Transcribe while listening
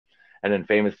And then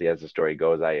famously, as the story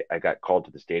goes, I got called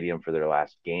to the stadium for their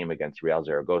last game against Real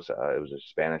Zaragoza. It was a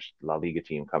Spanish La Liga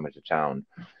team coming to town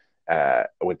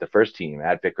with the first team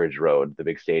at Vicarage Road, the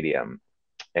big stadium.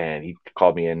 And he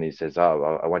called me in and he says,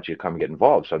 "Oh, I want you to come get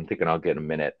involved." So I'm thinking I'll get a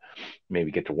minute,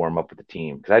 maybe get to warm up with the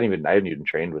team because I hadn't even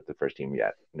trained with the first team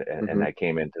yet. And Mm-hmm. I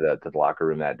came into the locker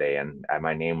room that day, and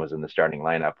my name was in the starting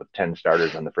lineup with 10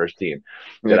 starters on the first team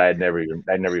that Yeah. I'd never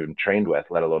even trained with,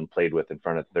 let alone played with in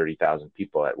front of 30,000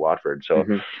 people at Watford. So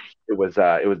Mm-hmm. it was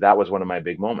that was one of my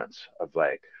big moments of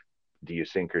like, do you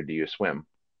sink or do you swim?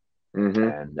 Mm-hmm.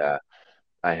 And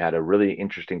I had a really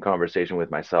interesting conversation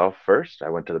with myself first. I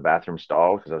went to the bathroom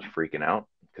stall because I was freaking out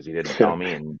because he didn't tell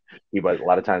me. And but a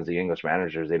lot of times the English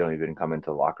managers, they don't even come into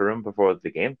the locker room before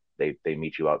the game. They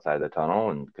meet you outside the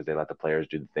tunnel, and because they let the players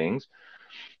do the things.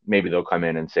 Maybe they'll come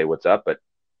in and say what's up, but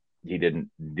he didn't.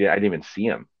 I didn't even see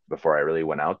him before I really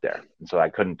went out there, and so I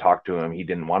couldn't talk to him. He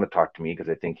didn't want to talk to me because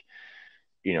I think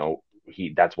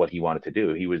he that's what he wanted to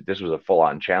do. This was a full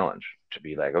on challenge to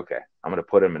be like, okay, I'm gonna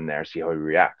put him in there, see how he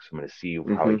reacts. I'm gonna see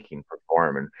how he Mm-hmm. can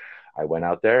perform. And I went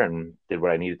out there and did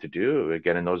what I needed to do.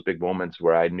 Again, in those big moments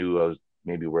where I knew I was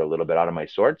maybe were a little bit out of my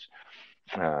sorts,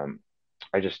 um,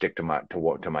 I just stick to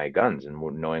my guns and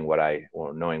knowing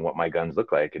what my guns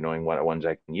look like and knowing what ones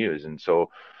I can use. And so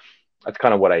that's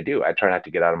kind of what I do. I try not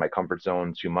to get out of my comfort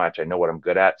zone too much. I know what I'm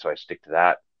good at, so I stick to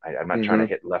that. I'm not trying to Mm-hmm.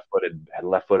 hit left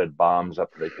footed bombs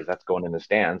up because that's going in the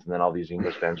stands, and then all these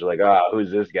English fans are like, "Ah, oh,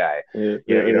 who's this guy?" Yeah,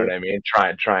 You know yeah, what I mean?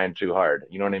 Trying too hard.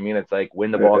 You know what I mean? It's like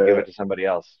win the yeah. ball, give it to somebody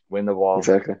else. Win the ball,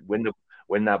 Exactly. win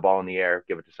that ball in the air,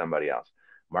 give it to somebody else.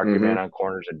 Mark your man Mm-hmm. on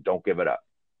corners and don't give it up.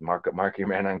 Mark your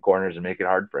man on corners and make it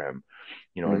hard for him.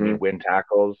 You know what I mean? Mm-hmm. Win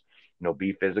tackles.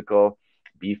 Be physical,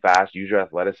 be fast, use your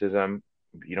athleticism.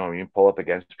 You know what I mean? Pull up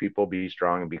against people, be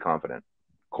strong, and be confident.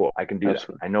 Cool. I can do that.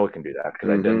 Absolutely. I know I can do that because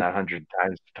I've done Mm-hmm. that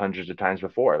hundreds of times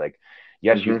before. Like,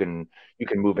 yes, Mm-hmm. you can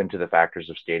move into the factors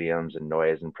of stadiums and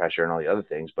noise and pressure and all the other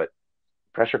things, but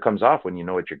pressure comes off when you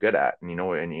know what you're good at and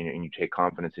and you take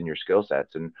confidence in your skill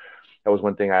sets. And that was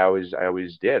one thing I always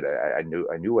did. I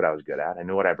knew what I was good at. I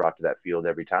knew what I brought to that field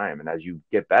every time. And as you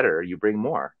get better, you bring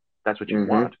more. That's what you Mm-hmm.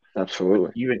 want. But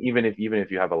Absolutely. even if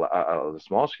you have a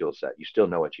small skill set, you still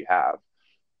know what you have.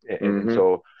 And Mm-hmm.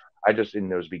 so I just in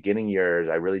those beginning years,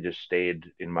 I really just stayed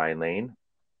in my lane,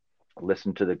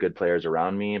 listened to the good players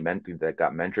around me, that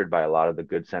got mentored by a lot of the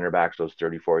good center backs, those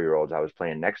 34-year-olds I was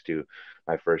playing next to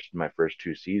my first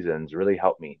 2 seasons really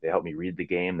helped me. They helped me read the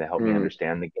game. They helped me Mm-hmm.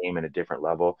 understand the game at a different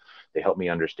level. They helped me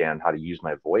understand how to use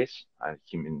my voice,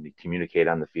 communicate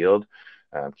on the field,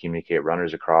 communicate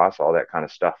runners across, all that kind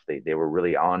of stuff. They were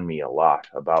really on me a lot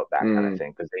about that kind of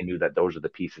thing because they knew that those are the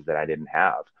pieces that I didn't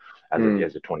have Mm-hmm.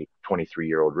 as a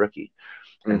 23-year-old rookie.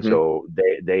 And Mm-hmm. so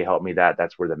they help me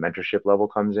that's where the mentorship level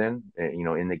comes in,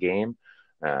 in the game,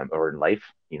 or in life,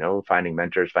 finding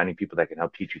mentors, finding people that can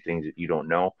help teach you things that you don't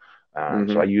know.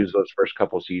 So I Mm-hmm. use those first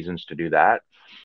couple seasons to do that.